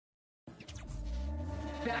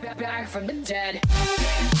Back from the dead.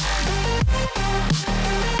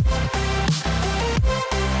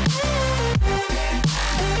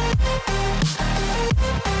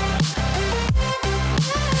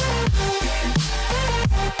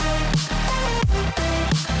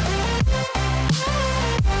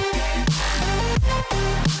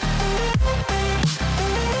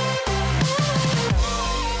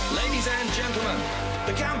 Ladies and gentlemen,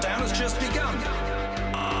 the countdown has just begun.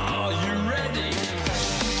 Are you ready?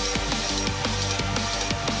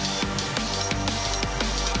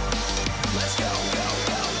 Let's go,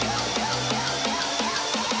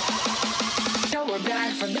 Now we're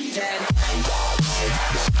back from the dead.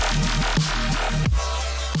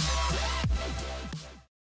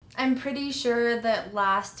 I'm pretty sure that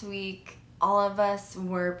last week all of us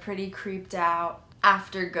were pretty creeped out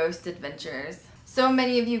after Ghost Adventures. So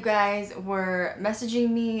many of you guys were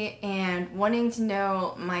messaging me and wanting to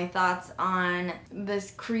know my thoughts on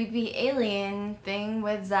this creepy alien thing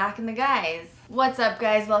with Zach and the guys. What's up,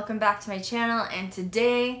 guys? Welcome back to my channel, and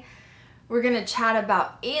today we're gonna chat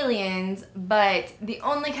about aliens, but the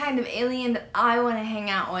only kind of alien that I want to hang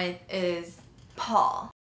out with is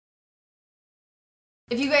Paul.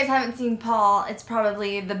 If you guys haven't seen Paul, it's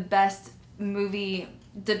probably the best movie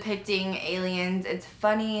depicting aliens. It's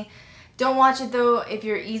funny. Don't watch it though if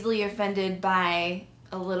you're easily offended by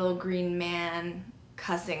a little green man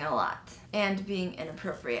cussing a lot and being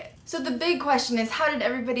inappropriate. So the big question is, how did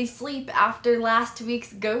everybody sleep after last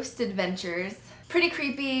week's Ghost Adventures? Pretty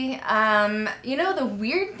creepy. You know, the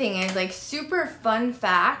weird thing is, like, super fun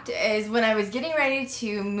fact is, when I was getting ready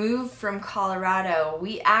to move from Colorado,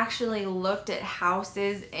 we actually looked at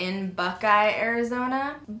houses in Buckeye,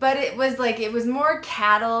 Arizona, but it was more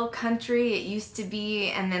cattle country. It used to be,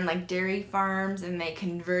 and then like dairy farms, and they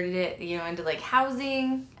converted it, you know, into like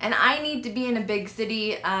housing. And I need to be in a big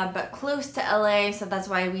city, but close to LA, so that's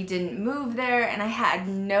why we didn't move there. And I had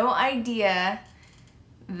no idea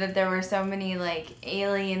that there were so many like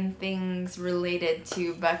alien things related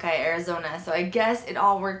to Buckeye, Arizona. So I guess it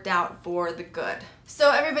all worked out for the good.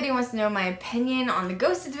 So everybody wants to know my opinion on the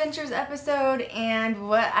Ghost Adventures episode and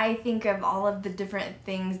what I think of all of the different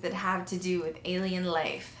things that have to do with alien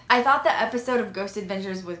life. I thought the episode of Ghost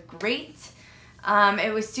Adventures was great.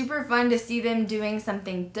 It was super fun to see them doing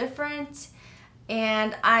something different.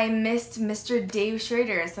 And I missed Mr. Dave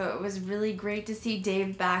Schrader, so it was really great to see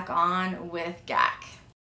Dave back on with Gak.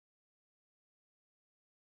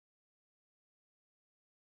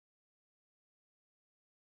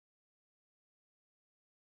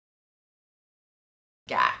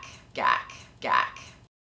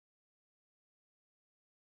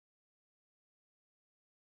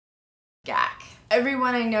 Gak.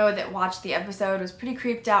 Everyone I know that watched the episode was pretty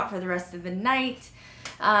creeped out for the rest of the night.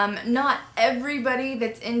 Not everybody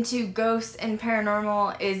that's into ghosts and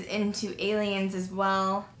paranormal is into aliens as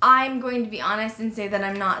well. I'm going to be honest and say that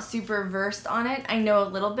I'm not super versed on it. I know a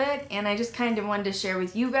little bit, and I just kind of wanted to share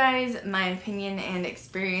with you guys my opinion and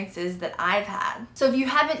experiences that I've had. So if you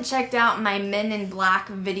haven't checked out my Men in Black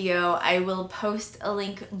video, I will post a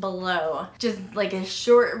link below. Just like a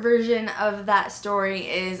short version of that story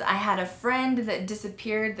is, I had a friend that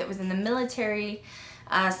disappeared that was in the military.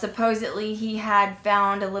 Supposedly he had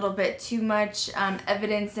found a little bit too much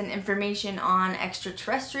evidence and information on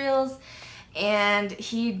extraterrestrials, and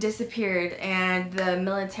he disappeared, and the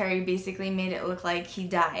military basically made it look like he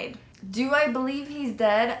died. Do I believe he's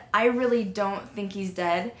dead? I really don't think he's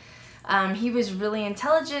dead. He was really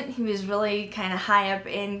intelligent. He was really kind of high up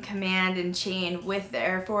in command and chain with the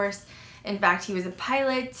Air Force. In fact, he was a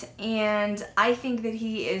pilot, and I think that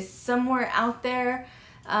he is somewhere out there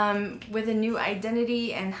with a new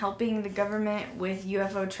identity and helping the government with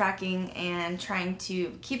UFO tracking and trying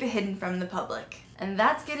to keep it hidden from the public. And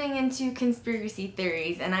that's getting into conspiracy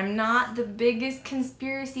theories, and I'm not the biggest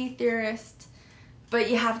conspiracy theorist, but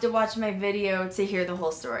you have to watch my video to hear the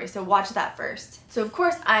whole story, so watch that first. So of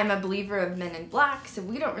course I'm a believer of Men in Black, so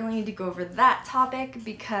we don't really need to go over that topic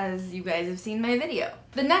because you guys have seen my video.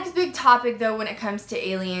 The next big topic though when it comes to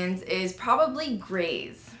aliens is probably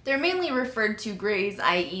grays. They're mainly referred to grays,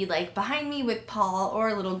 i.e. like behind me with Paul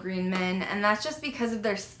or little green men, and that's just because of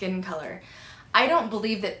their skin color. I don't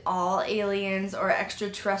believe that all aliens or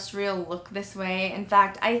extraterrestrial look this way. In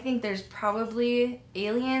fact, I think there's probably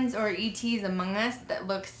aliens or ETs among us that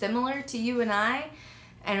look similar to you and I,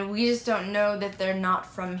 and we just don't know that they're not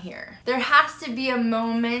from here. There has to be a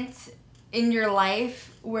moment in your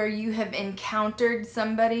life where you have encountered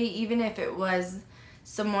somebody, even if it was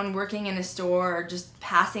someone working in a store or just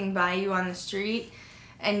passing by you on the street,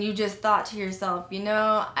 and you just thought to yourself, you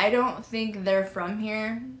know, I don't think they're from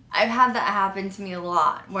here. I've had that happen to me a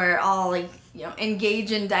lot, where I'll like, you know,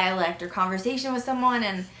 engage in dialect or conversation with someone,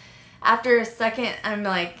 and after a second I'm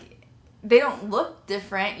like, they don't look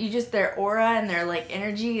different, you just, their aura and their like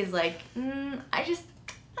energy is like, I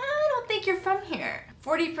don't think you're from here.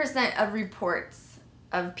 40% of reports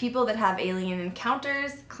of people that have alien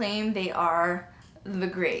encounters claim they are the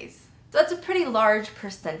Greys. So that's a pretty large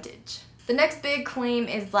percentage. The next big claim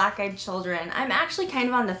is black-eyed children. I'm actually kind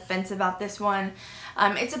of on the fence about this one.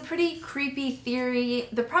 It's a pretty creepy theory.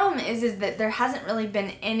 The problem is that there hasn't really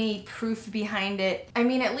been any proof behind it. I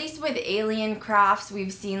mean, at least with alien crafts,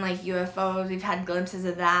 we've seen like UFOs, we've had glimpses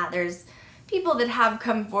of that. There's people that have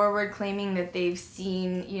come forward claiming that they've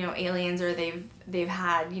seen, you know, aliens, or they've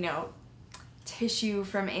had, you know, tissue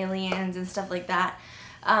from aliens and stuff like that.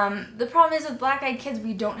 The problem is with black-eyed kids,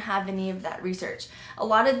 we don't have any of that research. A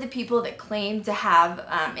lot of the people that claim to have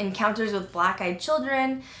encounters with black-eyed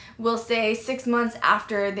children will say 6 months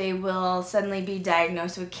after they will suddenly be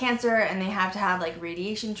diagnosed with cancer and they have to have like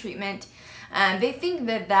radiation treatment. They think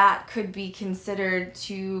that that could be considered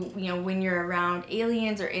to, you know, when you're around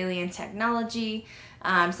aliens or alien technology,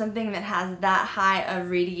 something that has that high of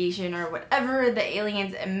radiation or whatever the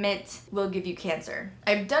aliens emit will give you cancer.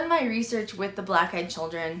 I've done my research with the black-eyed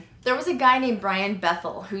children. There was a guy named Brian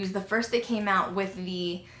Bethel who's the first that came out with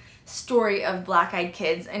the story of black-eyed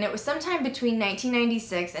kids, and it was sometime between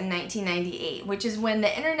 1996 and 1998, which is when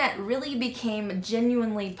the internet really became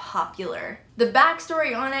genuinely popular. The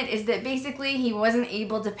backstory on it is that basically he wasn't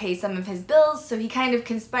able to pay some of his bills, so he kind of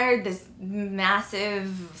conspired this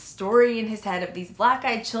massive story in his head of these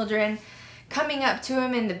black-eyed children coming up to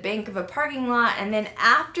him in the bank of a parking lot, and then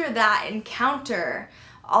after that encounter,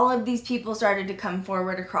 all of these people started to come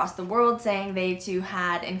forward across the world saying they too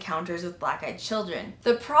had encounters with black-eyed children.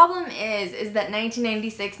 The problem is that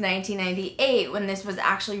 1996, 1998, when this was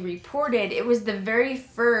actually reported, it was the very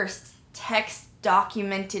first text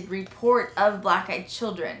documented report of black-eyed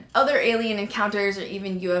children. Other alien encounters or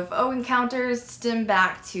even UFO encounters stem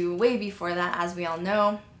back to way before that, as we all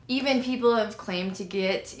know. Even people have claimed to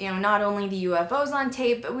get, you know, not only the UFOs on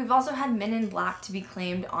tape, but we've also had Men in Black to be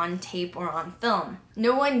claimed on tape or on film.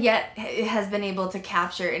 No one yet has been able to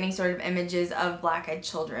capture any sort of images of black-eyed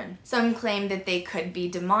children. Some claim that they could be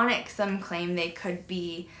demonic, some claim they could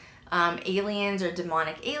be aliens or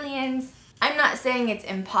demonic aliens. I'm not saying it's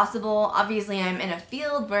impossible. Obviously, I'm in a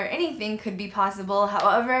field where anything could be possible.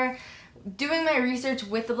 However, doing my research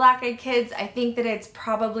with the black-eyed kids, I think that it's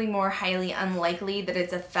probably more highly unlikely that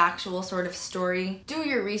it's a factual sort of story. Do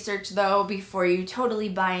your research though before you totally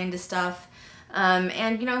buy into stuff.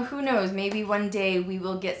 And you know, who knows, maybe one day we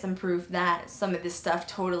will get some proof that some of this stuff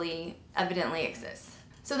totally evidently exists.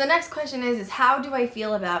 So the next question is how do I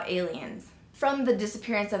feel about aliens? From the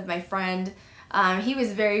disappearance of my friend, he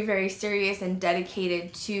was very, very serious and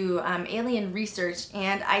dedicated to alien research,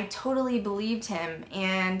 and I totally believed him.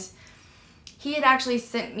 And he had actually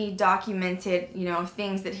sent me documented, you know,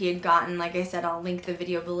 things that he had gotten. Like I said, I'll link the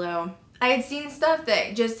video below. I had seen stuff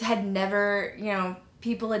that just had never, you know,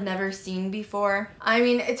 people had never seen before. I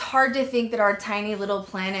mean, it's hard to think that our tiny little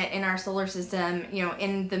planet in our solar system, you know,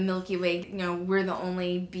 in the Milky Way, you know, we're the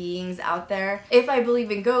only beings out there. If I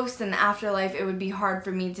believe in ghosts and the afterlife, it would be hard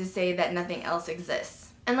for me to say that nothing else exists.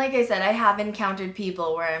 And like I said, I have encountered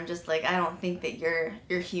people where I'm just like, I don't think that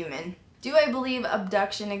you're human. Do I believe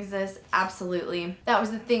abduction exists? Absolutely. That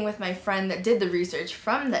was the thing with my friend that did the research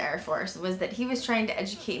from the Air Force, was that he was trying to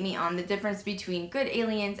educate me on the difference between good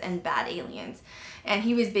aliens and bad aliens. And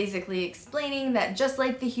he was basically explaining that just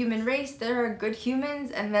like the human race, there are good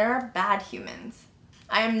humans and there are bad humans.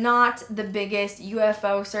 I am not the biggest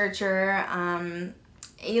UFO searcher,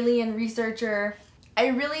 alien researcher. I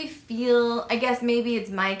really feel, I guess maybe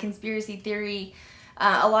it's my conspiracy theory,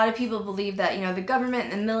 a lot of people believe that, you know, the government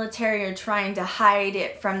and the military are trying to hide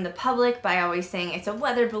it from the public by always saying it's a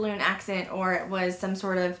weather balloon accident or it was some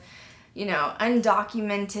sort of, you know,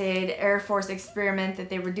 undocumented Air Force experiment that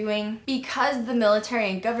they were doing. Because the military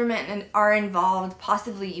and government are involved,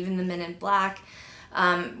 possibly even the Men in Black,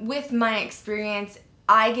 with my experience,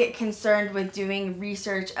 I get concerned with doing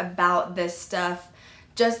research about this stuff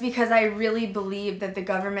just because I really believe that the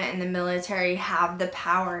government and the military have the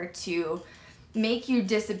power to make you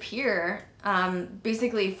disappear,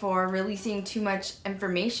 basically for releasing too much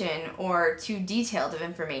information or too detailed of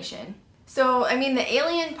information. So, I mean, the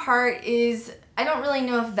alien part is, I don't really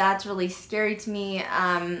know if that's really scary to me.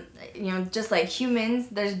 You know, just like humans,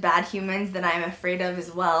 there's bad humans that I'm afraid of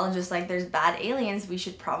as well. Just like there's bad aliens we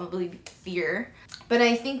should probably fear. But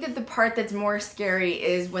I think that the part that's more scary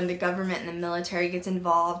is when the government and the military gets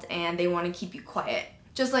involved and they want to keep you quiet.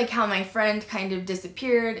 Just like how my friend kind of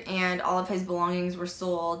disappeared and all of his belongings were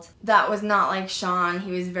sold. That was not like Sean.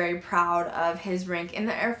 He was very proud of his rank in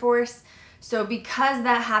the Air Force. So because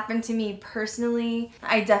that happened to me personally,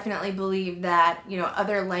 I definitely believe that, you know,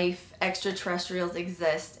 other life extraterrestrials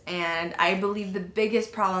exist. And I believe the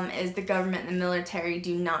biggest problem is the government and the military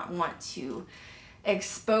do not want to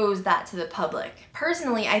expose that to the public.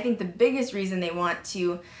 Personally, I think the biggest reason they want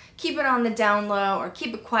to keep it on the down low or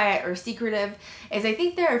keep it quiet or secretive is I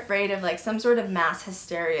think they're afraid of like some sort of mass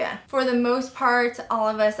hysteria. For the most part, all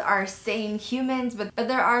of us are sane humans, but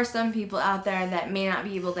there are some people out there that may not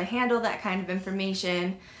be able to handle that kind of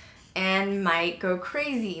information and might go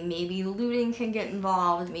crazy. Maybe looting can get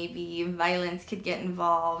involved, maybe violence could get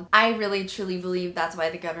involved. I really truly believe that's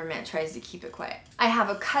why the government tries to keep it quiet. I have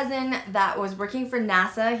a cousin that was working for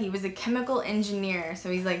NASA. He was a chemical engineer,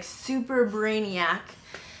 so he's like super brainiac.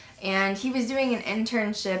 And he was doing an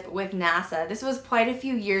internship with NASA. This was quite a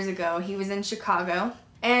few years ago. He was in Chicago.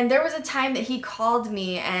 And there was a time that he called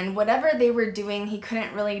me, and whatever they were doing, he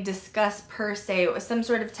couldn't really discuss per se. It was some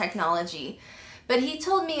sort of technology. But he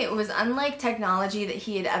told me it was unlike technology that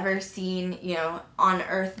he had ever seen, you know, on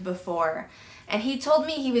Earth before. And he told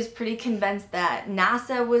me he was pretty convinced that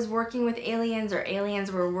NASA was working with aliens or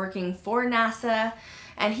aliens were working for NASA.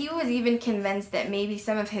 And he was even convinced that maybe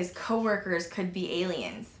some of his coworkers could be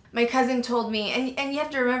aliens. My cousin told me, and you have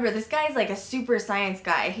to remember, this guy's like a super science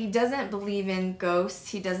guy. He doesn't believe in ghosts.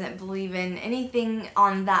 He doesn't believe in anything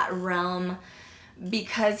on that realm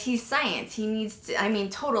because he's science. He needs to, I mean,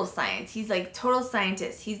 total science. He's like total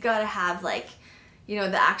scientist. He's got to have like, you know,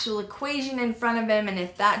 the actual equation in front of him, and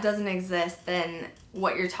if that doesn't exist, then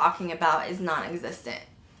what you're talking about is non-existent.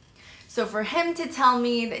 So for him to tell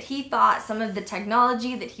me that he thought some of the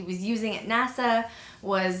technology that he was using at NASA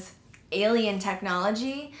was alien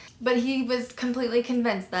technology, but he was completely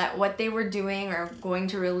convinced that what they were doing or going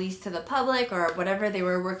to release to the public or whatever they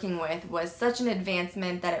were working with was such an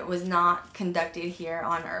advancement that it was not conducted here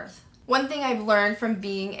on Earth. One thing I've learned from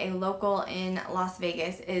being a local in Las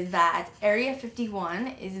Vegas is that Area 51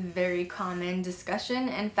 is very common discussion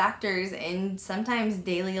and factors in sometimes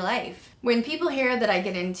daily life. When people hear that I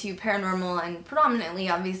get into paranormal and predominantly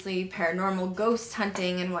obviously paranormal ghost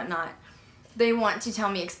hunting and whatnot, they want to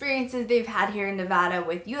tell me experiences they've had here in Nevada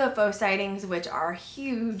with UFO sightings, which are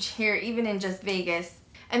huge here, even in just Vegas.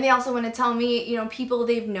 And they also want to tell me, you know, people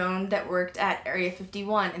they've known that worked at Area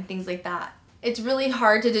 51 and things like that. It's really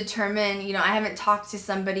hard to determine, you know, I haven't talked to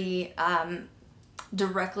somebody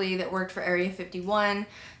directly that worked for Area 51,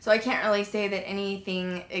 so I can't really say that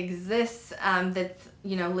anything exists that's,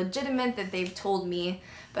 you know, legitimate that they've told me.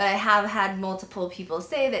 But I have had multiple people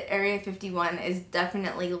say that Area 51 is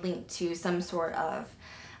definitely linked to some sort of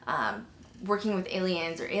working with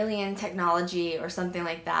aliens or alien technology or something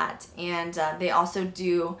like that. And they also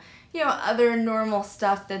do, you know, other normal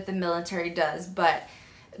stuff that the military does. But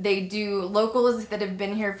they do, locals that have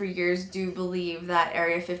been here for years do believe that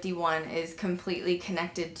Area 51 is completely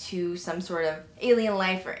connected to some sort of alien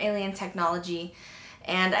life or alien technology.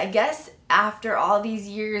 And I guess after all these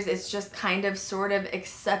years, it's just kind of sort of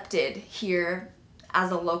accepted here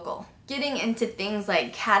as a local. Getting into things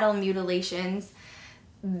like cattle mutilations,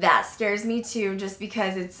 that scares me too, just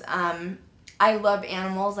because it's, I love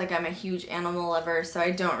animals, like I'm a huge animal lover, so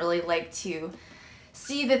I don't really like to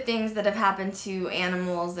see the things that have happened to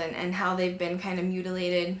animals and how they've been kind of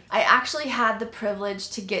mutilated. I actually had the privilege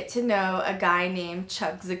to get to know a guy named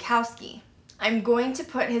Chuck Zukowski. I'm going to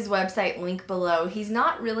put his website link below. He's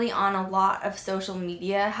not really on a lot of social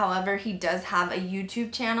media, however, he does have a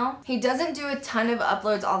YouTube channel. He doesn't do a ton of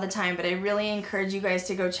uploads all the time, but I really encourage you guys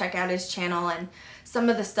to go check out his channel and some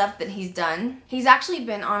of the stuff that he's done. He's actually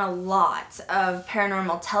been on a lot of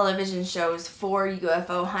paranormal television shows for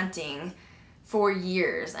UFO hunting for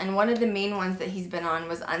years, and one of the main ones that he's been on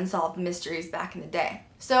was Unsolved Mysteries back in the day.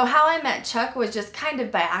 So how I met Chuck was just kind of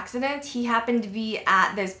by accident. He happened to be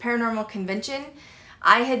at this paranormal convention.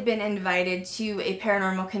 I had been invited to a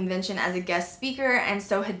paranormal convention as a guest speaker, and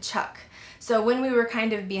so had Chuck. So when we were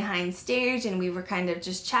kind of behind stage and we were kind of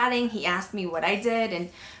just chatting, he asked me what I did, and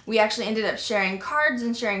we actually ended up sharing cards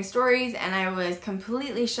and sharing stories, and I was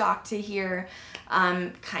completely shocked to hear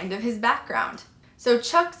kind of his background. So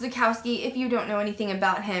Chuck Zukowski, if you don't know anything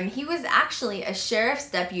about him, he was actually a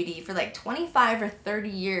sheriff's deputy for like 25 or 30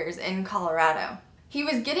 years in Colorado. He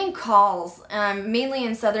was getting calls, mainly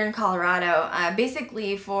in southern Colorado,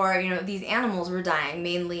 basically for, you know, these animals were dying,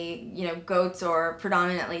 mainly, you know, goats or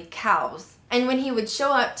predominantly cows. And when he would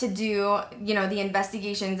show up to do, you know, the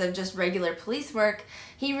investigations of just regular police work,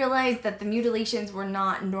 he realized that the mutilations were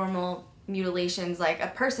not normal mutilations like a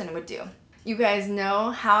person would do. You guys know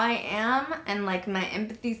how I am, and like my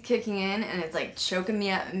empathy's kicking in and it's like choking me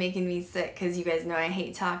up and making me sick because you guys know I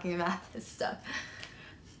hate talking about this stuff.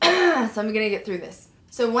 So I'm gonna get through this.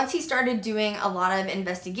 So once he started doing a lot of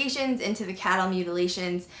investigations into the cattle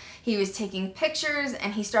mutilations, he was taking pictures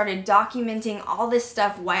and he started documenting all this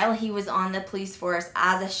stuff while he was on the police force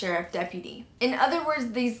as a sheriff deputy. In other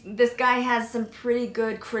words, this guy has some pretty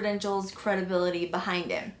good credentials, credibility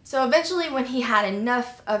behind him. So eventually when he had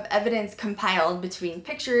enough of evidence compiled between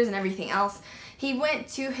pictures and everything else, he went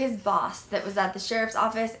to his boss that was at the sheriff's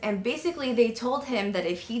office, and basically they told him that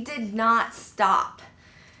if he did not stop,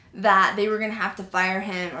 that they were gonna have to fire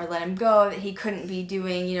him or let him go, that he couldn't be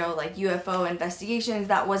doing, you know, like UFO investigations.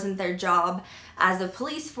 That wasn't their job as a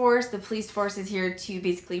police force. The police force is here to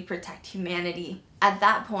basically protect humanity. At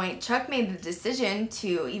that point, Chuck made the decision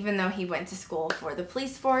to, even though he went to school for the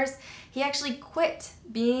police force, he actually quit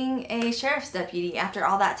being a sheriff's deputy after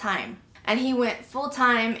all that time. And he went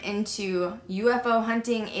full-time into UFO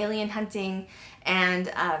hunting, alien hunting,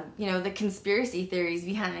 and, you know, the conspiracy theories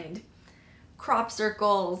behind crop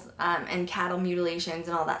circles and cattle mutilations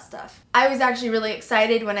and all that stuff. I was actually really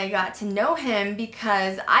excited when I got to know him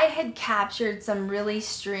because I had captured some really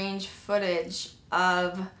strange footage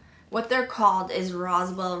of what they're called is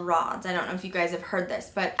Roswell rods. I don't know if you guys have heard this,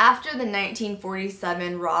 but after the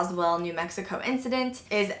 1947 Roswell, New Mexico incident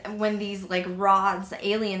is when these like rods,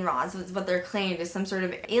 alien rods, is what they're claimed is some sort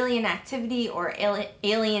of alien activity or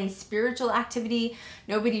alien spiritual activity.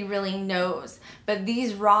 Nobody really knows, but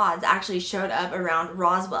these rods actually showed up around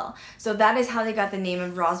Roswell. So that is how they got the name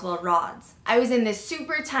of Roswell rods. I was in this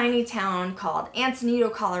super tiny town called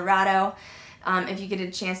Antonito, Colorado. If you get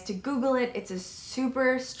a chance to Google it, it's a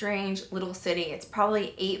super strange little city. It's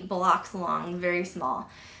probably 8 blocks long, very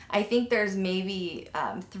small. I think there's maybe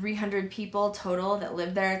 300 people total that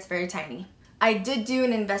live there. It's very tiny. I did do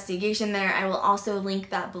an investigation there. I will also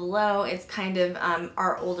link that below. It's kind of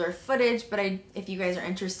our older footage, but if you guys are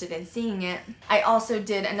interested in seeing it. I also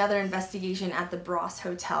did another investigation at the Bros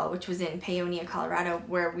Hotel, which was in Paonia, Colorado,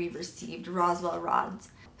 where we received Roswell rods.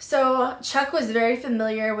 So Chuck was very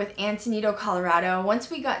familiar with Antonito, Colorado. Once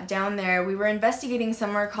we got down there, we were investigating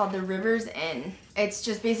somewhere called the Rivers Inn. It's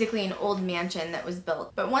just basically an old mansion that was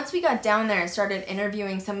built. But once we got down there and started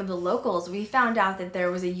interviewing some of the locals, we found out that there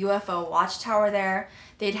was a UFO watchtower there.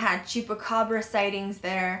 They'd had chupacabra sightings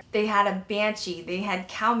there. They had a banshee. They had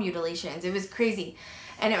cow mutilations. It was crazy.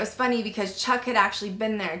 And it was funny because Chuck had actually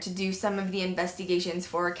been there to do some of the investigations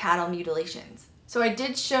for cattle mutilations. So I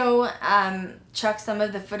did show Chuck some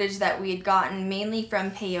of the footage that we had gotten, mainly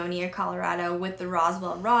from Paonia, Colorado, with the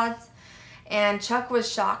Roswell rods. And Chuck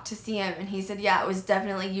was shocked to see him, and he said, yeah, it was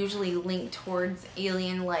definitely usually linked towards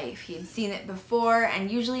alien life. He had seen it before,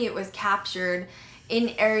 and usually it was captured in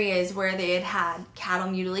areas where they had had cattle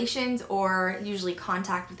mutilations or usually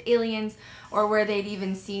contact with aliens, or where they'd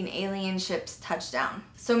even seen alien ships touch down.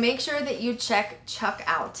 So make sure that you check Chuck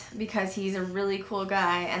out because he's a really cool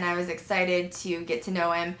guy, and I was excited to get to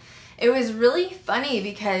know him. It was really funny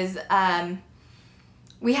because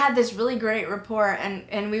we had this really great rapport,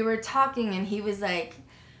 and we were talking, and he was like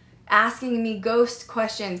asking me ghost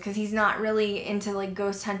questions because he's not really into like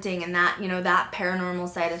ghost hunting and that, you know, that paranormal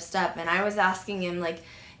side of stuff. And I was asking him like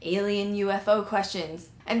alien UFO questions.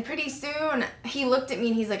 And pretty soon he looked at me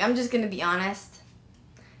and he's like, I'm just gonna be honest.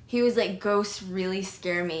 He was like, ghosts really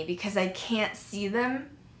scare me because I can't see them.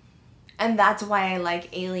 And that's why I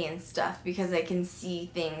like alien stuff, because I can see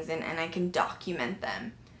things and I can document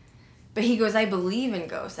them. But he goes, I believe in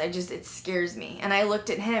ghosts. It scares me. And I looked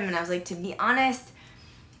at him and I was like, to be honest,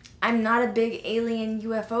 I'm not a big alien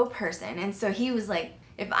UFO person. And so he was like,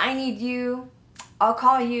 if I need you, I'll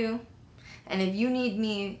call you. And if you need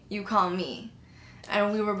me, you call me.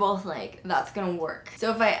 And we were both like, that's gonna work.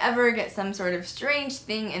 So if I ever get some sort of strange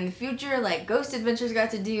thing in the future, like Ghost Adventures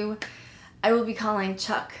got to do, I will be calling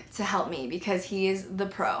Chuck to help me because he is the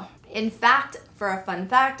pro. In fact, for a fun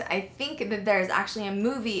fact, I think that there's actually a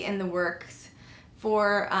movie in the works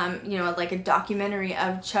for, you know, like a documentary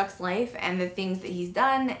of Chuck's life and the things that he's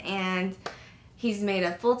done, and he's made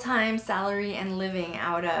a full-time salary and living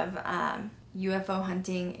out of UFO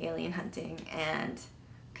hunting, alien hunting, and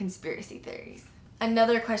conspiracy theories.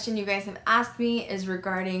 Another question you guys have asked me is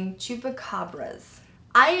regarding chupacabras.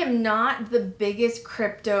 I am not the biggest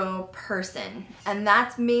crypto person, and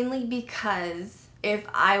that's mainly because if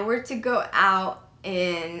I were to go out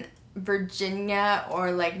in Virginia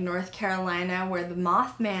or like North Carolina where the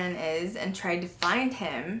Mothman is and tried to find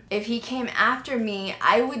him, if he came after me,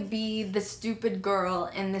 I would be the stupid girl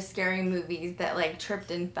in the scary movies that like tripped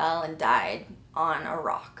and fell and died on a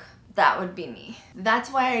rock. that would be me. That's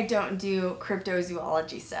why I don't do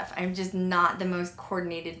cryptozoology stuff. I'm just not the most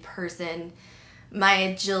coordinated person. My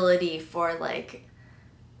agility for like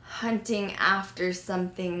hunting after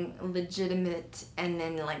something legitimate and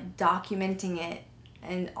then like documenting it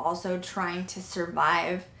and also trying to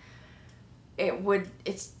survive, it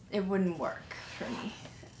wouldn't work for me.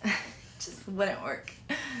 Just wouldn't work.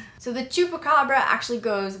 So the chupacabra actually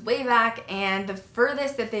goes way back, and the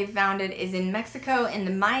furthest that they've found it is in Mexico in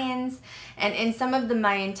the Mayans, and in some of the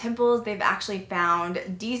Mayan temples they've actually found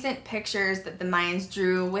decent pictures that the Mayans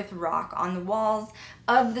drew with rock on the walls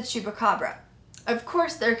of the chupacabra. Of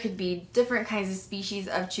course there could be different kinds of species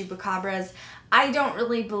of chupacabras. I don't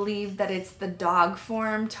really believe that it's the dog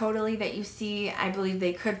form totally that you see. I believe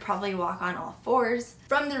they could probably walk on all fours.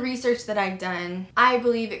 From the research that I've done, I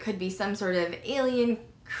believe it could be some sort of alien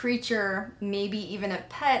creature, maybe even a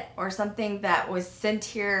pet or something that was sent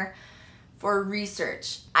here for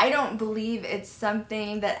research. I don't believe it's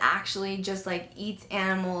something that actually just like eats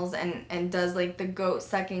animals and does like the goat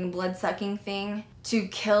sucking, blood sucking thing to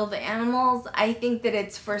kill the animals. I think that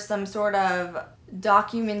it's for some sort of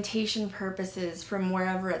documentation purposes from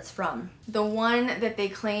wherever it's from. The one that they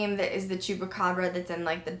claim that is the chupacabra that's in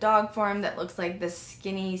like the dog form that looks like this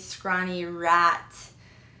skinny, scrawny rat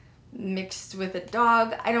mixed with a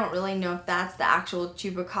dog. I don't really know if that's the actual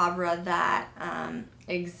chupacabra that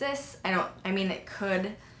exists. I mean it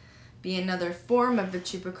could be another form of the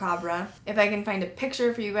chupacabra. If I can find a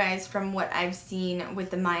picture for you guys from what I've seen with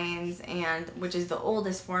the Mayans, and which is the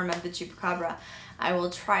oldest form of the chupacabra, I will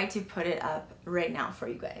try to put it up right now for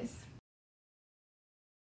you guys.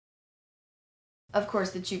 Of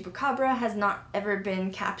course, the chupacabra has not ever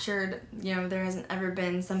been captured. You know, there hasn't ever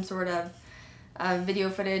been some sort of video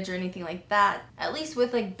footage or anything like that. At least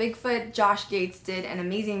with like Bigfoot, Josh Gates did an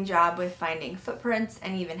amazing job with finding footprints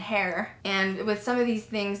and even hair. And with some of these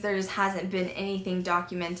things, there just hasn't been anything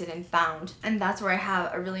documented and found. And that's where I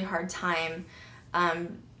have a really hard time,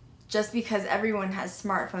 just because everyone has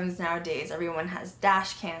smartphones nowadays, everyone has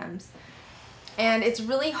dash cams. And it's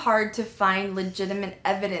really hard to find legitimate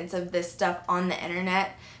evidence of this stuff on the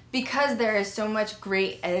internet because there is so much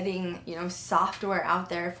great editing, you know, software out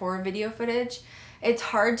there for video footage. It's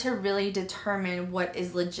hard to really determine what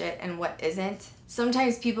is legit and what isn't.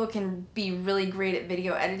 Sometimes people can be really great at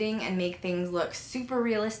video editing and make things look super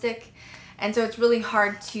realistic. And so it's really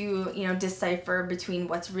hard to, you know, decipher between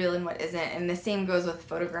what's real and what isn't. And the same goes with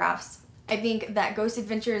photographs. I think that Ghost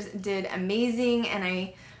Adventures did amazing, and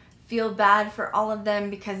I feel bad for all of them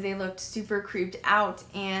because they looked super creeped out,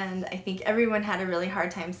 and I think everyone had a really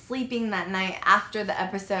hard time sleeping that night after the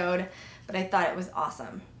episode, but I thought it was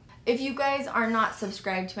awesome. If you guys are not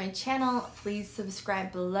subscribed to my channel, please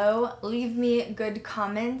subscribe below, leave me good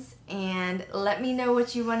comments, and let me know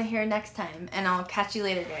what you want to hear next time, and I'll catch you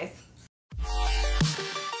later, guys.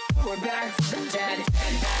 We're back from the dead.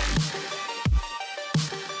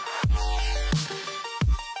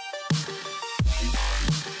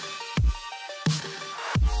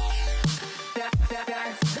 Back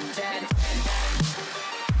from the dead.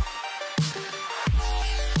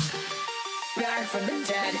 Back from the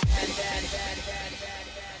dead.